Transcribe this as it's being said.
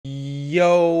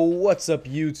Yo, what's up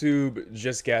YouTube?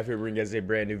 JustGav here, bringing you guys a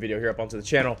brand new video here up onto the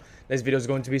channel. This video is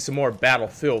going to be some more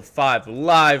Battlefield 5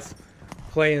 live,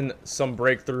 playing some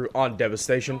breakthrough on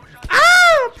Devastation.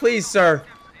 Ah! Please, sir.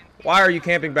 Why are you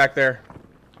camping back there?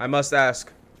 I must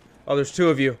ask. Oh, there's two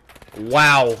of you.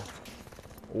 Wow.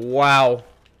 Wow.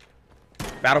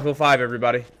 Battlefield 5,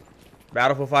 everybody.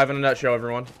 Battlefield 5 in a nutshell,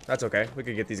 everyone. That's okay. We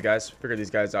could get these guys, figure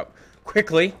these guys out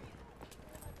quickly.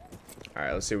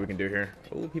 Alright, let's see what we can do here.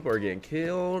 Oh, people are getting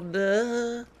killed.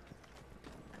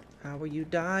 How are you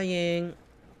dying?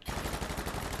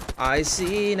 I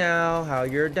see now how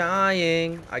you're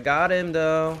dying. I got him,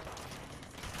 though.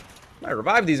 I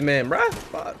revive these men, bruh.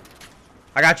 Fuck.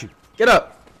 I got you. Get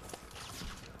up.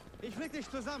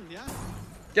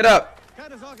 Get up.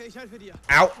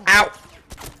 Ow, ow.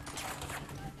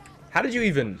 How did you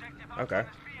even... Okay.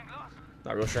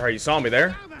 Not real sure how you saw me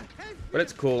there. But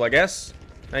it's cool, I guess.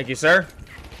 Thank you, sir.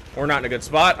 We're not in a good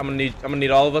spot. I'm gonna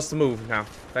need all of us to move now.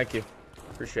 Thank you.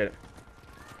 Appreciate it.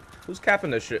 Who's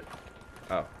capping this shit?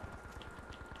 Oh.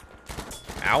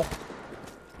 Ow.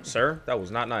 Sir, that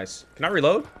was not nice. Can I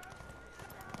reload?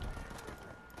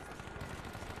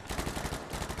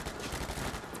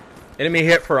 Enemy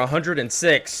hit for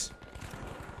 106.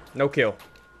 No kill.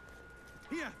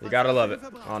 You gotta love it,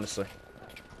 honestly.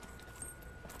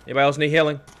 Anybody else need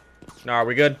healing? No, are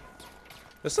we good?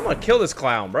 Does someone kill this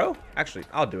clown, bro? Actually,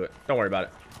 I'll do it. Don't worry about it.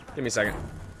 Give me a second.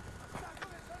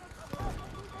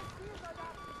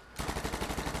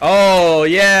 Oh,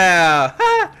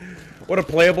 yeah. What a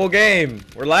playable game.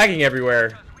 We're lagging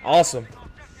everywhere. Awesome.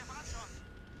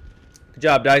 Good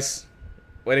job, Dice.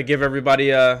 Way to give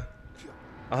everybody a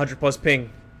 100+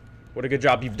 ping. What a good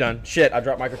job you've done. Shit, I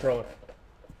dropped my controller.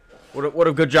 What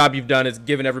a good job you've done is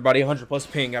giving everybody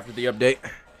 100+ ping after the update.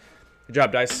 Good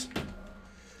job, Dice.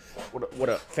 What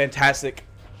a fantastic,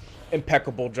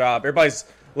 impeccable job. Everybody's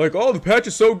like, oh, the patch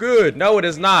is so good. No, it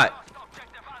is not.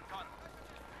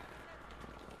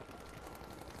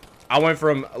 I went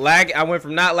from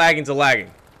not lagging to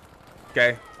lagging.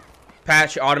 Okay.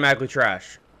 Patch automatically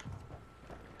trash.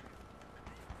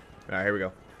 Alright, here we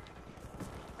go.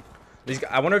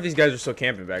 I wonder if these guys are still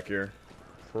camping back here.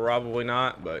 Probably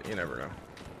not, but you never know.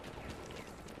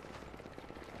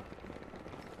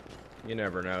 You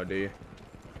never know, do you?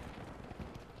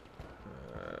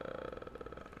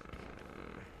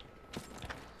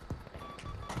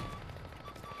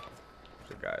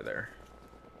 There's a guy there.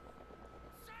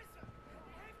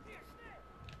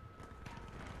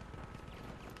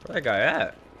 Where's that guy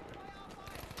at?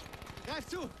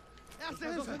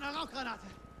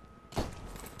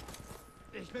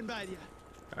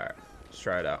 Alright, let's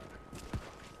try it out.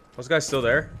 Those guys still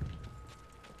there?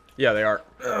 Yeah, they are.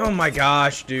 Oh my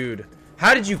gosh, dude.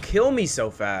 How did you kill me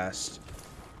so fast?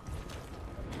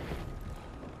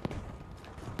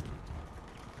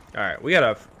 Alright, we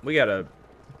gotta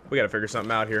figure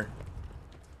something out here.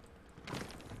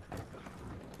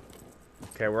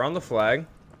 Okay, we're on the flag,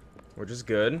 which is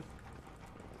good.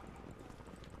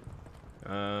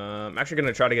 I'm actually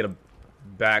gonna try to get a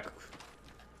back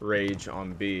rage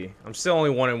on B. I'm still only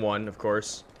 1-1, of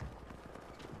course.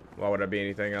 Why would I be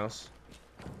anything else?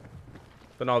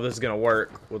 But no, this is gonna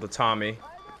work with a Tommy.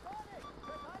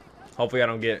 Hopefully I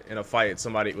don't get in a fight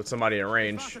with somebody in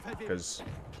range, because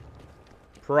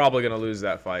probably gonna lose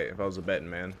that fight if I was a betting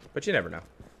man. But you never know.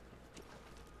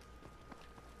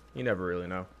 You never really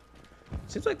know.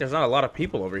 Seems like there's not a lot of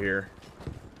people over here.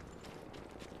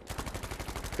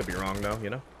 Could be wrong though,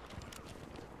 you know.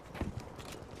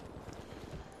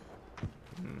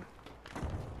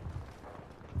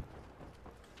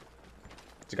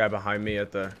 There's a guy behind me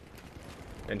at the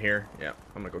in here. Yeah,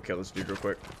 I'm gonna go kill this dude real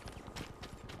quick.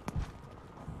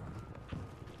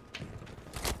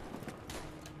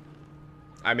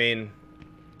 I mean,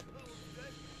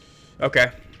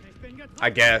 okay.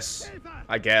 I guess.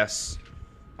 I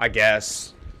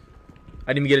didn't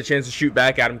even get a chance to shoot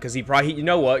back at him because he probably, you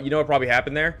know what probably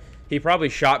happened there? He probably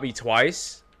shot me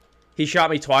twice. He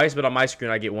shot me twice, but on my screen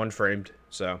I get one framed.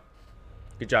 So,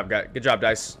 good job, guy. Good job,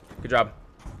 Dice. Good job.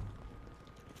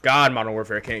 God, Modern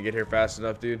Warfare, I can't get here fast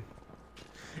enough, dude.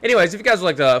 Anyways, if you guys would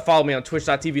like to follow me on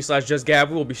twitch.tv/JustGav,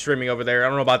 we will be streaming over there. I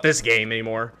don't know about this game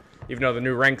anymore, even though the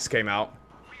new ranks came out.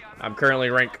 I'm currently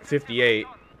rank 58,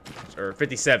 or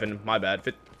 57, my bad,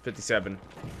 57.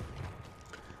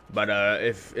 But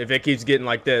if it keeps getting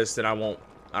like this, then I don't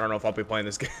know if I'll be playing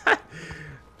this game.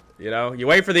 You know, you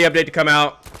wait for the update to come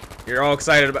out. You're all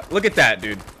excited about. Look at that,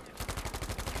 dude.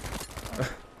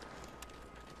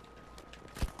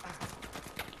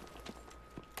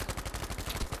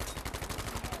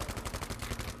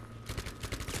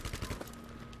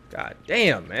 God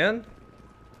damn, man.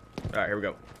 Alright, here we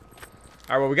go.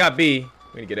 All right, well, we got B.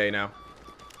 We need to get A now.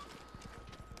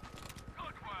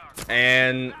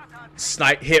 And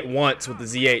snipe hit once with the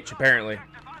ZH, apparently.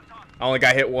 I only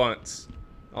got hit once.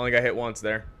 Only got hit once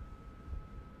there.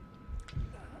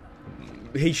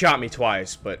 He shot me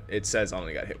twice, but it says I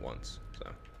only got hit once. So,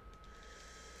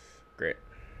 great.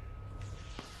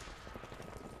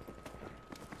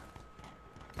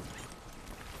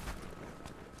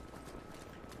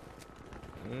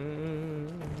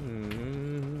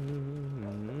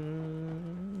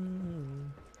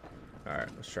 All right,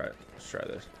 let's try it. Let's try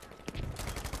this.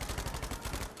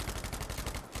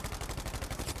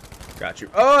 Got you.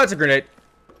 Oh, that's a grenade.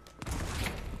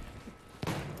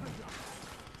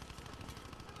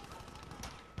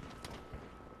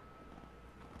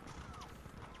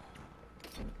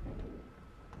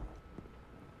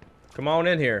 Come on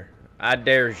in here. I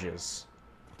dares yous.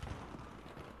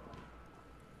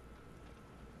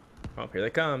 Oh, here they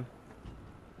come.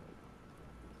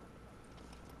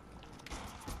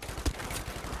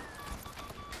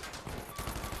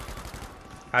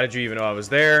 How did you even know I was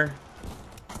there?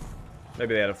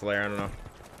 Maybe they had a flare, I don't know.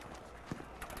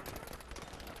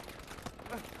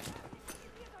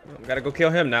 Well, gotta go kill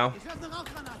him now.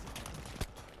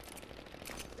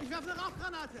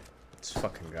 This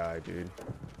fucking guy, dude.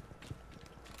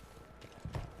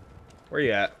 Where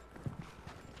you at?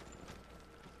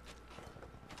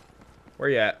 Where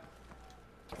you at?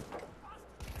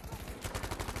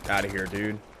 Out of here,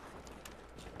 dude.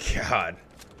 God.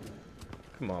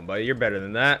 Come on, buddy. You're better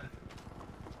than that.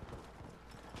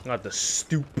 Not to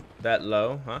stoop that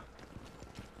low, huh?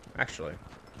 Actually,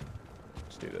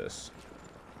 let's do this.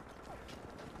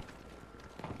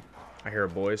 I hear a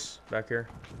voice back here.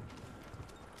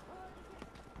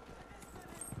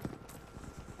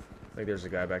 I think there's a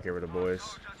guy back here with the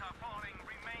boys.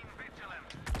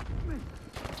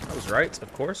 I was right,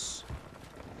 of course.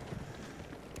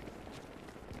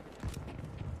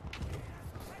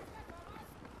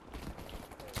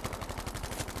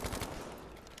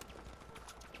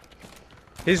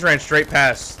 He's ran straight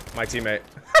past my teammate.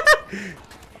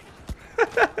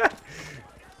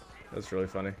 That's really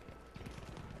funny.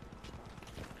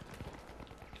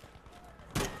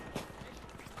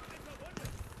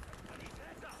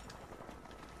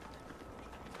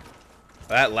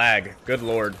 That lag. Good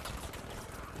lord.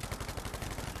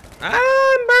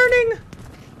 I'm burning!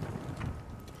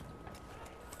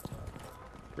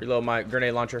 Reload my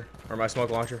grenade launcher. Or my smoke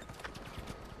launcher.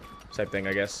 Same thing,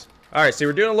 I guess. Alright, see,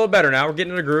 we're doing a little better now. We're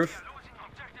getting in a groove.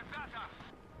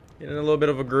 Getting in a little bit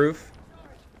of a groove.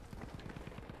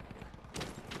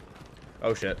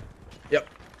 Oh, shit. Yep.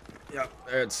 Yep.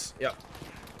 It's... Yep.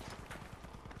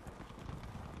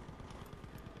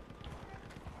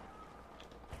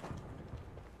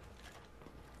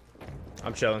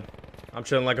 I'm chilling. I'm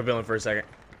chilling like a villain for a second.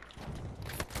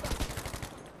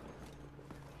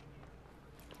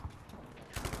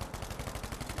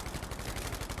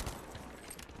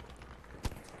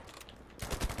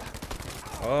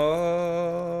 Oh.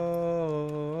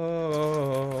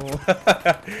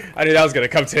 I knew that was going to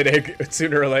come to an egg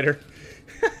sooner or later.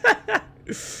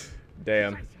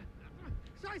 Damn.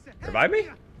 Revive me?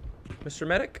 Mr.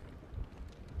 Medic?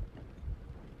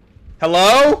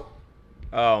 Hello?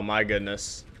 Oh my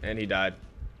goodness. And he died.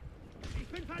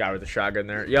 Guy with the shotgun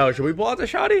there. Yo, should we pull out the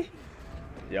shotty?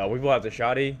 Yo, we pull out the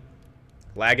shotty.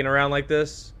 Lagging around like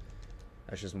this.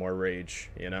 That's just more rage,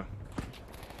 you know?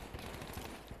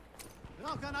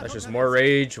 That's just more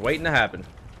rage waiting to happen.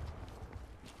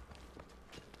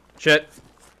 Shit.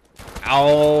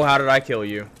 Ow, how did I kill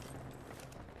you?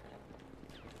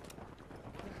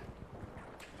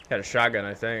 Had a shotgun,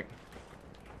 I think.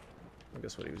 I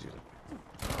guess what he was using.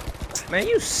 Man,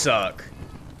 you suck.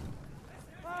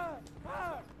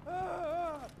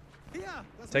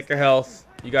 Take your health.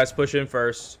 You guys push in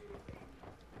first.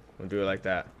 We'll do it like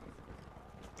that.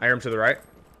 I hear him to the right.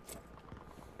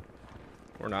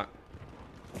 Or not.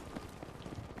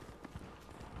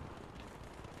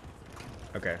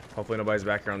 Okay, hopefully nobody's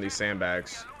back here on these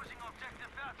sandbags.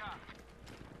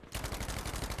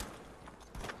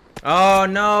 Oh,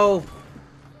 no.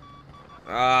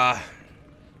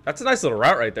 That's a nice little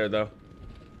route right there, though.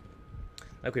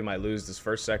 I think we might lose this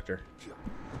first sector.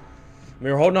 I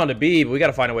mean, we're holding on to B, but we got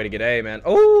to find a way to get A, man.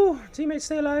 Oh, teammates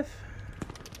stay alive.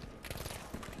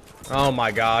 Oh,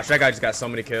 my gosh. That guy just got so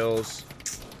many kills.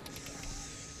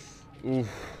 Ooh.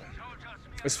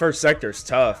 This first sector is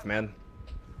tough, man.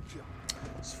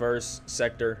 This first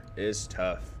sector is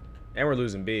tough. And we're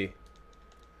losing B.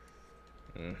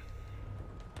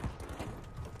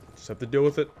 Just have to deal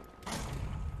with it.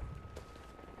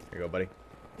 Here you go, buddy.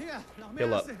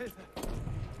 Heal up.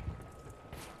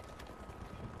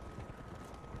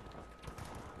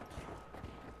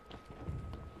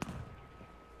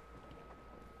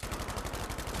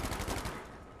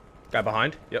 Guy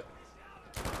behind. Yep.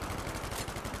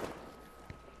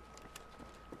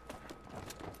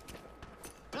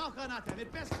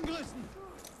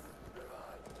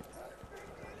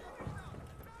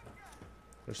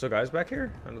 There's still guys back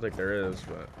here? I don't think there is,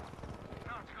 but...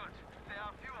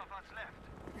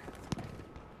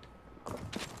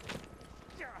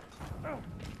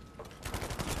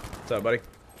 What's up, buddy?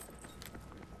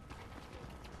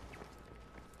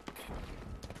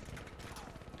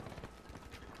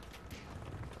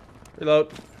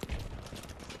 Reload.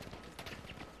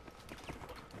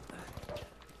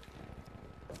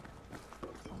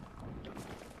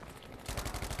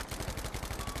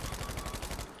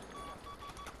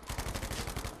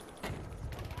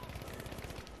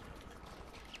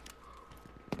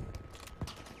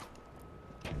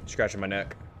 Scratching my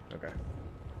neck. Okay.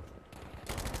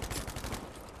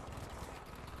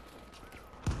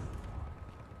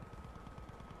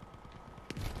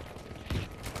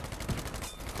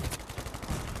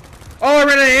 Oh, I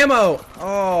ran out of ammo.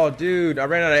 Oh, dude, I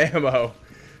ran out of ammo.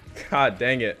 God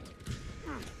dang it.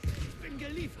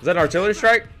 Is that an artillery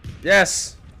strike?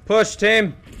 Yes. Push,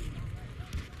 team.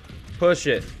 Push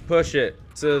it. Push it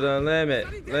to the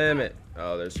limit. Limit.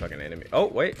 Oh, there's fucking enemy. Oh,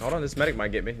 wait. Hold on. This medic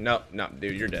might get me. No, no,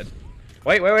 dude, you're dead.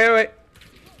 Wait, wait, wait, wait.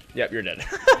 Yep, you're dead.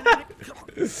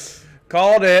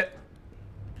 Called it.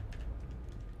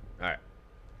 All right.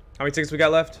 How many tickets we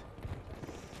got left?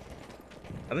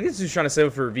 I think this dude's trying to save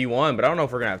it for V1, but I don't know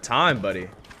if we're going to have time, buddy. I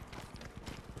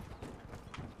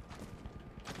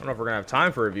don't know if we're going to have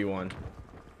time for a V1.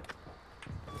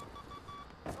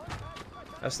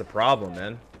 That's the problem,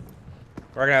 man.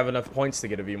 We're going to have enough points to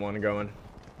get a V1 going.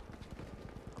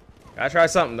 Gotta try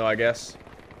something, though, I guess.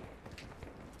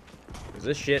 Because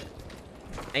this shit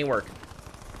ain't working.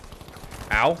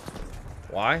 Ow.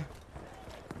 Why?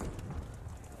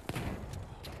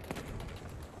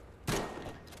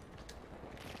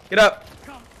 Get up.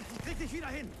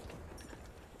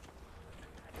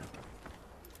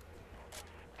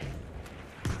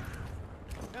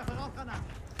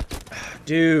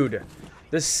 Dude,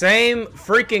 the same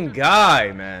freaking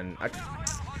guy, man.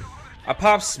 I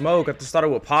popped smoke. I just thought it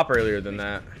would pop earlier than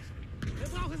that.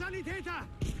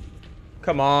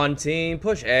 Come on, team.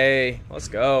 Push A. Let's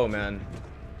go, man.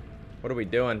 What are we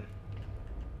doing?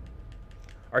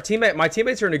 My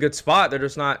teammates are in a good spot. They're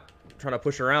just not trying to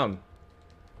push around.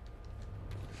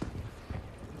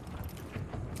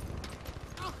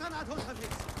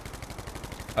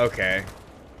 Okay.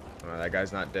 Well, that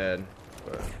guy's not dead.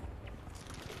 But...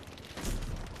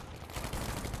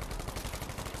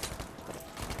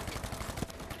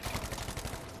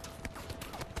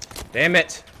 Damn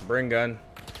it. Bring gun.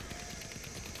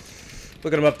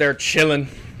 Look at him up there chilling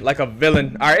like a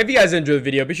villain. Alright, if you guys enjoyed the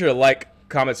video, be sure to like,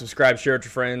 comment, subscribe, share it with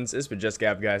your friends. It's been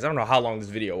JustGav, guys. I don't know how long this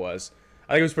video was.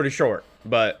 I think it was pretty short,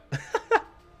 but...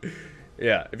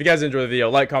 yeah, if you guys enjoyed the video,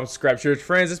 like, comment, subscribe, share it with your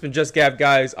friends. It's been JustGav,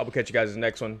 guys. I will catch you guys in the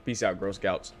next one. Peace out, Girl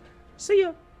Scouts. See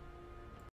ya.